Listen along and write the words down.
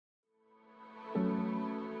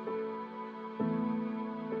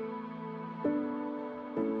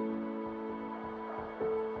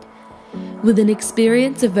With an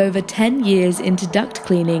experience of over 10 years into duct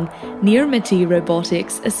cleaning, Nirmitee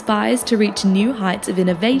Robotics aspires to reach new heights of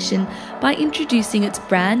innovation by introducing its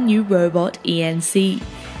brand new robot ENC.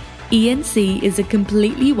 ENC is a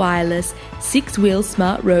completely wireless, 6-wheel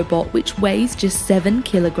smart robot which weighs just 7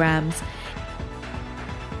 kilograms.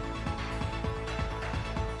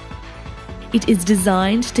 It is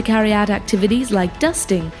designed to carry out activities like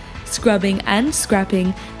dusting, scrubbing and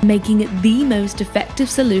scrapping, making it the most effective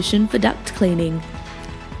solution for duct cleaning.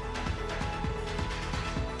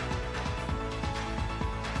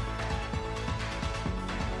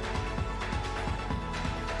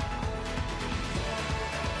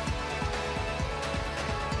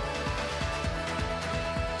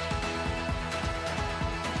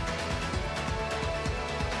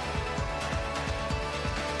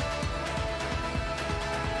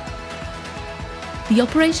 The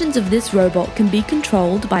operations of this robot can be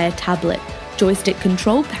controlled by a tablet, joystick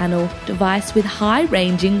control panel device with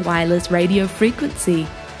high-ranging wireless radio frequency.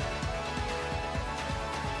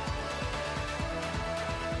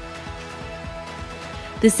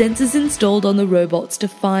 The sensors installed on the robots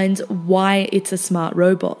defines why it's a smart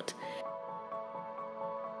robot.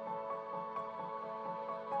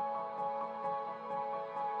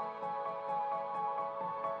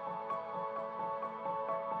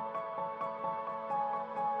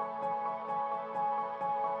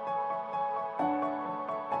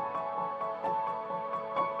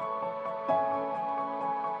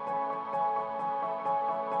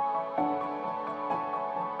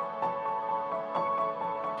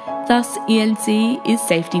 Thus, ENC is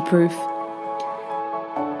safety-proof.